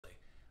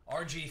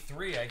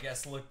RG3, I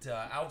guess, looked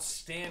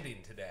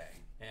outstanding today.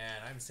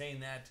 And I'm saying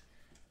that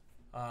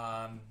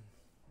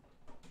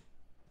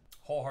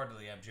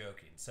wholeheartedly. I'm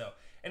joking. So,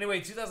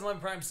 anyway,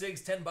 2011 Prime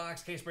 6, 10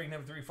 box, case break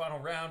number 3, final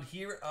round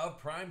here of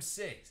Prime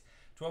 6.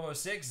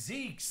 1206,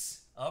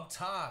 Zeke's up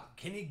top.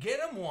 Can you get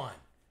him one?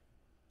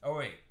 Oh,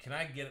 wait. Can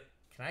I get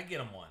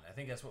him one? I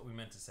think that's what we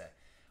meant to say.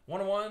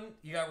 101,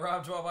 you got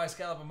Rob 12, Ice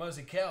Scallop,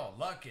 Mosey Kell,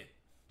 Luckett,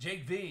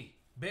 Jake V,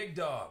 Big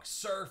Dog,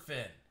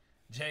 Surfin,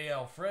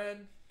 JL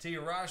Fred,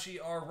 Tiyarashi,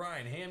 R.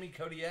 Ryan, Hammy,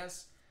 Cody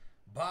S,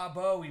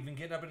 Bobo, even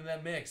getting up into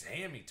that mix.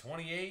 Hammy,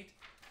 28.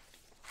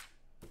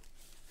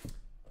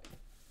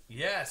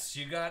 Yes,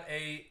 you got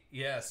a,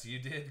 yes, you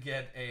did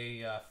get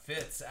a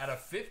Fitz out of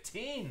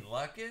 15,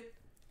 Luckett.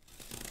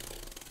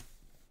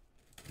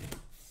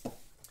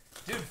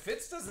 Dude,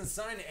 Fitz doesn't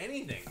sign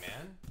anything,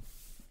 man.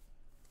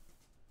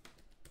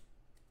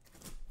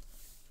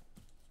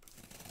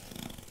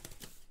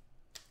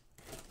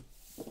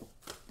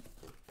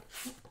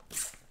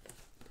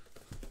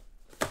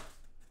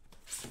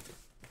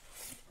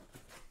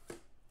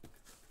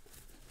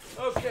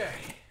 Okay.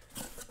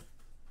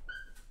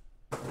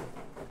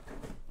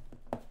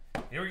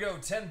 Here we go,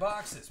 10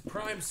 boxes.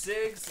 Prime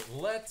Sigs,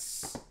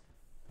 let's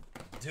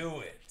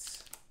do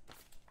it.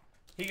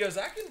 He goes,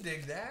 I can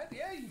dig that.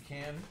 Yeah, you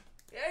can.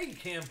 Yeah, you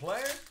can,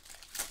 player.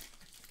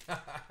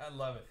 I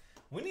love it.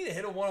 We need to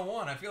hit a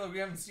 101. I feel like we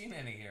haven't seen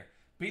any here.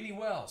 Beanie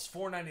Wells,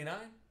 $4.99.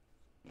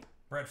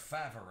 Brett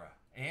Favre.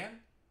 And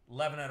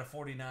 11 out of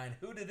 49.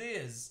 Who it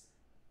is?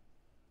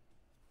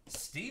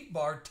 Steve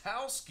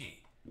Bartowski.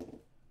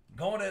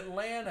 Going to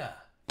Atlanta,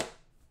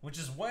 which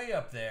is way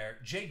up there.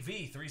 Jake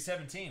V,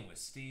 317 with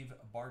Steve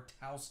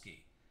Bartowski.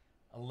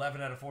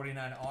 11 out of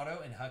 49 auto.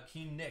 And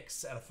Hakeem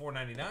Nicks out of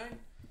 4.99.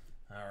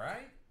 All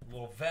right. A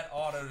little vet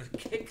auto to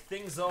kick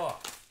things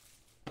off.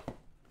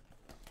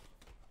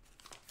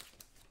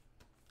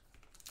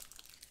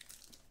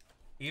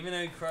 Even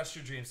though you crushed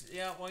your dreams.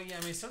 Yeah, well, yeah,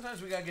 I mean,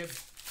 sometimes we gotta get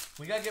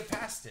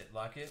past it,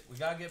 Luckett. We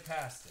gotta get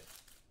past it.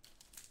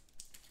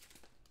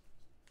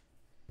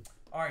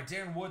 All right,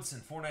 Darren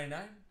Woodson,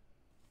 4.99.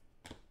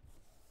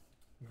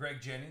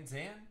 Greg Jennings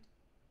and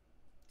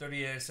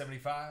 38 out of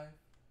 75.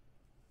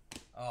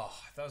 Oh,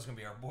 I thought it was gonna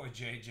be our boy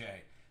JJ.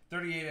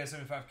 38 out of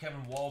 75.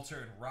 Kevin Walter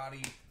and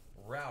Rowdy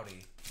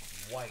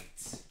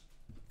White.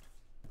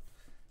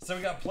 So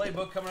we got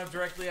Playbook coming up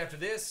directly after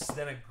this.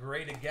 Then a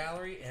graded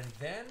gallery, and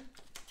then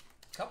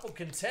a couple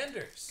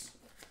contenders.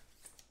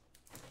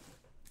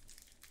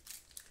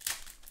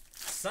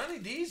 Sonny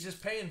D's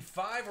just paying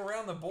 5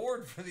 around the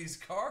board for these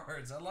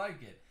cards. I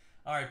like it.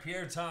 All right,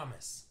 Pierre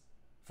Thomas,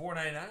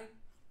 4.99.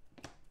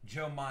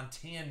 Joe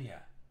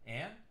Montana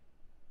and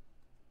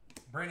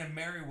Brandon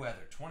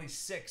Merriweather,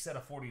 26 out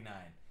of 49.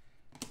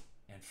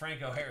 And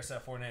Franco Harris out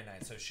of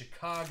 4.99. So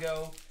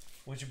Chicago,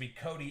 which would be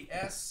Cody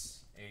S.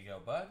 There you go,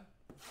 bud.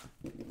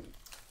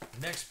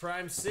 Next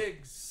Prime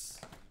Sigs.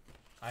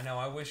 I know,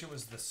 I wish it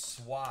was the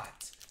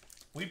SWAT.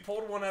 We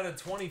pulled one out of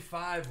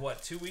 25,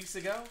 what, 2 weeks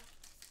ago?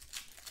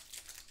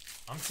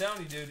 I'm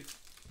telling you, dude,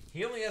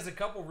 he only has a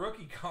couple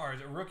rookie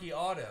cards, or rookie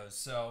autos.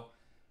 So,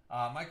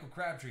 Michael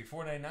Crabtree,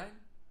 4.99.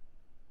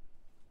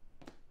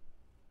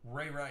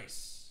 Ray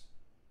Rice.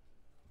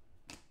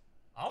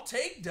 I'll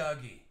take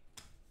Dougie.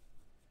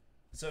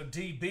 So,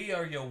 DB,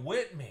 are you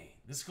with me?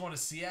 This is going to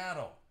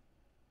Seattle.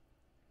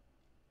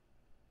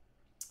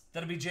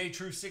 That'll be J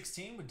True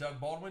 16 with Doug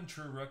Baldwin,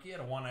 True Rookie, at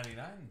a 1.99.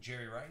 And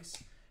Jerry Rice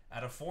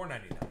at a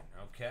 4.99.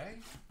 Okay.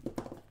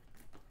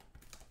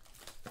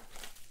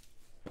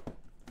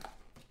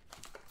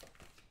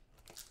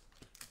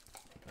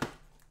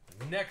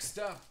 Next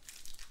up,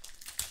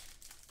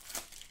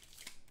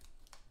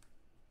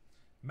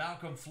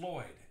 Malcolm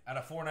Floyd out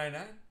of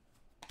 4.99.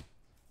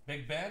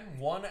 Big Ben,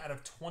 1 out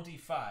of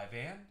 25.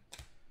 And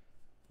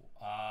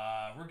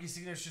rookie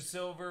signature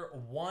silver,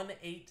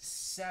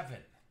 187.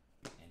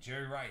 And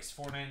Jerry Rice,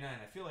 4.99.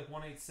 I feel like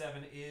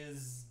 187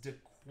 is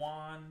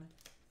Daquan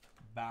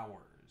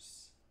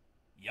Bowers.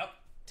 Yep,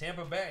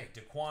 Tampa Bay,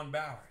 Daquan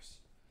Bowers.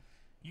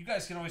 You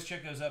guys can always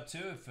check those up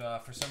too if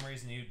for some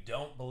reason you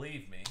don't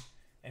believe me.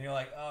 And you're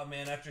like, oh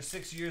man, after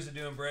 6 years of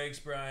doing breaks,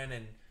 Brian,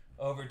 and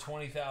over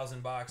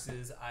 20,000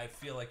 boxes, I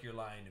feel like you're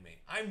lying to me.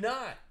 I'm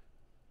not.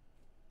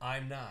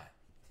 I'm not.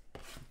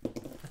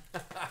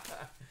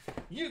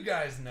 You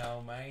guys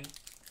know, mate.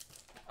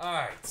 All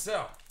right,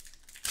 so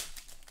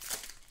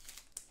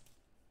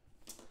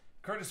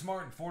Curtis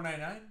Martin,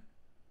 4.99.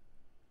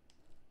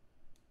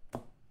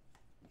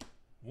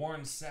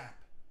 Warren Sapp.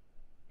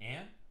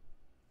 And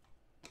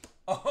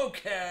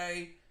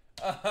okay.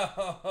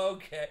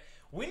 Okay.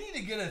 We need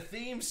to get a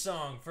theme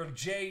song for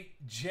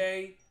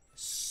J.J.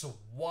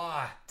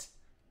 SWAT.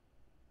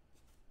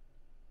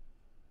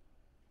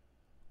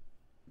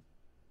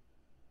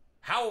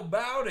 How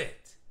about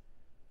it?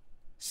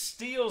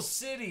 Steel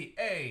City.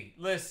 Hey,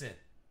 listen.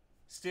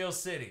 Steel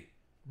City.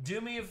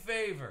 Do me a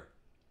favor.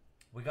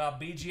 We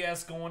got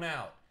BGS going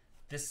out.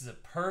 This is a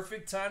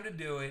perfect time to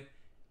do it.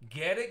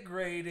 Get it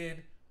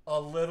graded.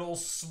 A little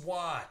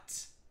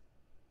SWAT.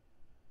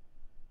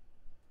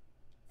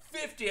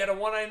 50 out of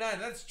 199.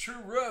 That's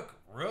true Rook.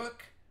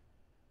 Rook.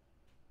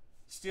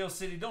 Steel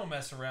City, don't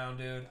mess around,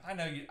 dude. I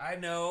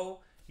know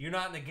you're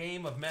not in the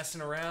game of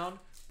messing around,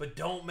 but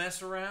don't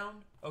mess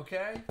around,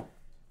 okay?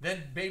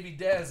 Then Baby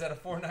Dez out of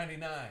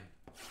 499.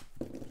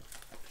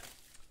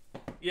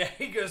 Yeah,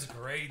 he goes,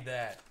 grade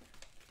that.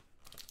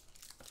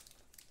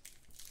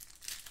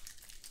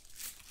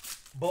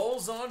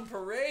 Bulls on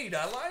Parade.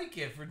 I like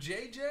it for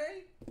JJ.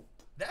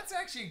 That's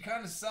actually a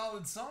kind of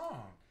solid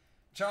song.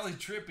 Charlie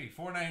Trippy,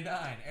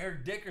 499.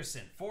 Eric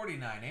Dickerson,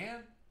 49.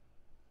 And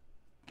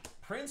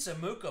Prince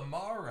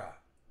Amukamara.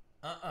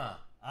 I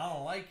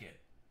don't like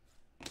it.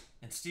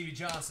 And Stevie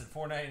Johnson,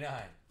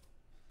 499.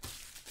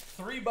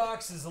 3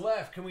 boxes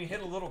left. Can we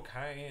hit a little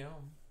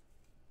cam?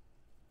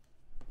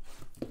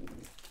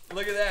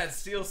 Look at that.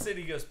 Steel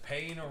City goes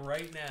paying her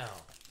right now.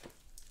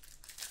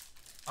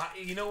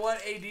 You know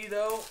what, AD,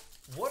 though?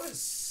 What a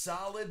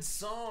solid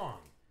song.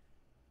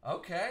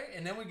 Okay,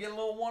 and then we get a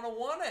little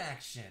one-on-one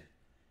action.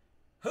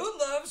 Who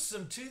loves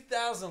some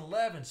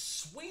 2011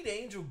 Sweet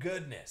Angel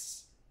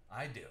goodness?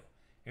 I do.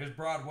 Here's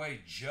Broadway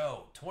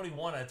Joe,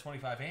 21 out of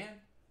 25. And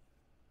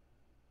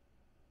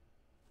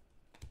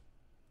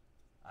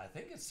I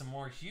think it's some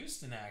more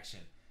Houston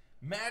action.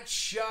 Matt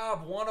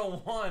Schaub,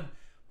 101.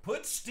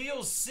 Put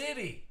Steel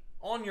City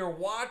on your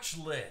watch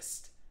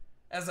list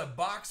as a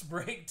box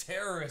break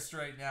terrorist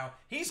right now.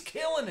 He's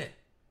killing it.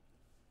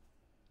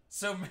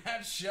 So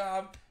Matt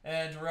Schaub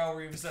and Darrell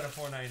Reeves at a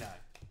 499.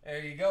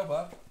 There you go,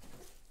 bub.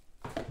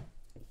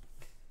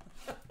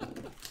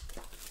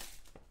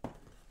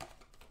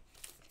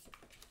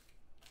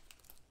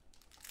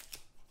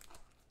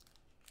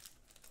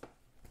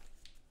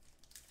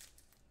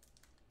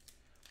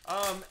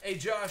 Hey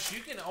Josh,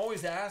 you can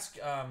always ask.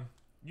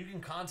 You can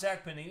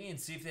contact Panini and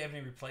see if they have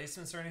any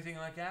replacements or anything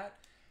like that.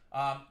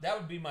 That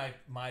would be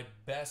my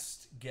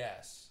best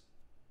guess.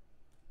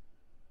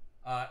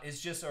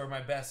 It's just, or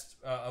my best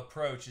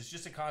approach is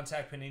just to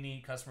contact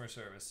Panini customer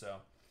service. So,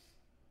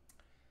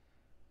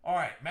 all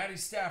right, Matty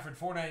Stafford,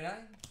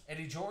 499.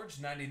 Eddie George,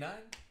 99.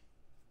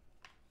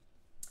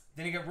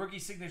 Then you got rookie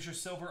signature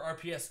silver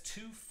RPS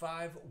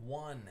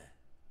 251.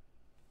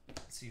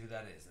 Let's see who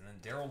that is, and then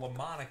Daryl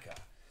LaMonica.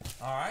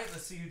 All right,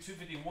 let's see who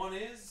 251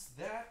 is.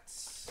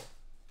 That's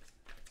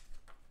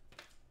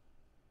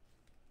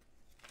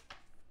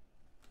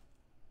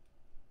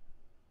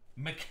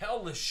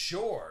Mikel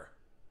Leshore.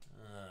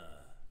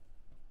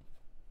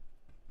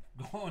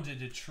 Going to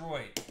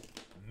Detroit,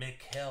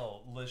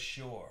 Mikel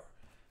Leshore.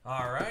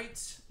 All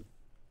right.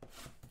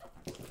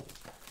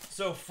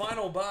 So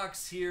final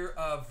box here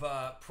of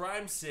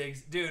Prime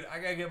Sigs. Dude, I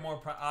gotta get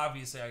more.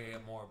 Obviously, I gotta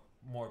get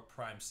more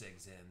Prime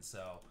Sigs in.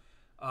 So,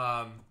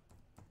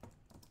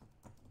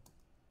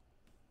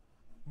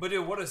 but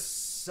dude, what a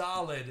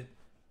solid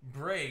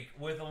break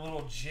with a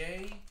little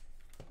J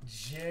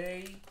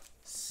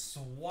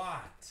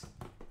SWAT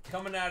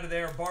coming out of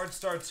there. Bard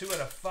Star 2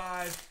 out of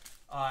 5.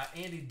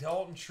 Andy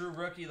Dalton, true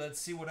rookie. Let's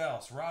see what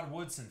else. Rod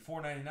Woodson,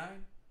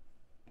 499.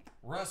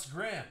 Russ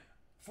Grimm,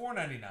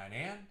 499.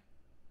 And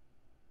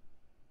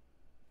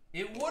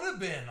it would have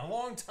been a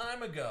long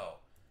time ago.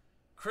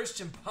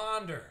 Christian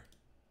Ponder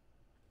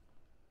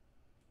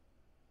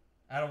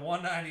out of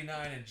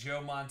 199 and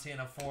Joe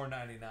Montana,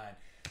 499.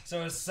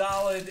 So a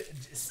solid.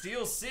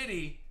 Steel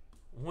City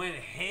went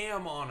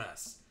ham on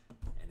us.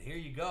 And here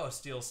you go,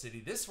 Steel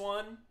City. This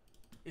one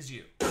is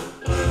you.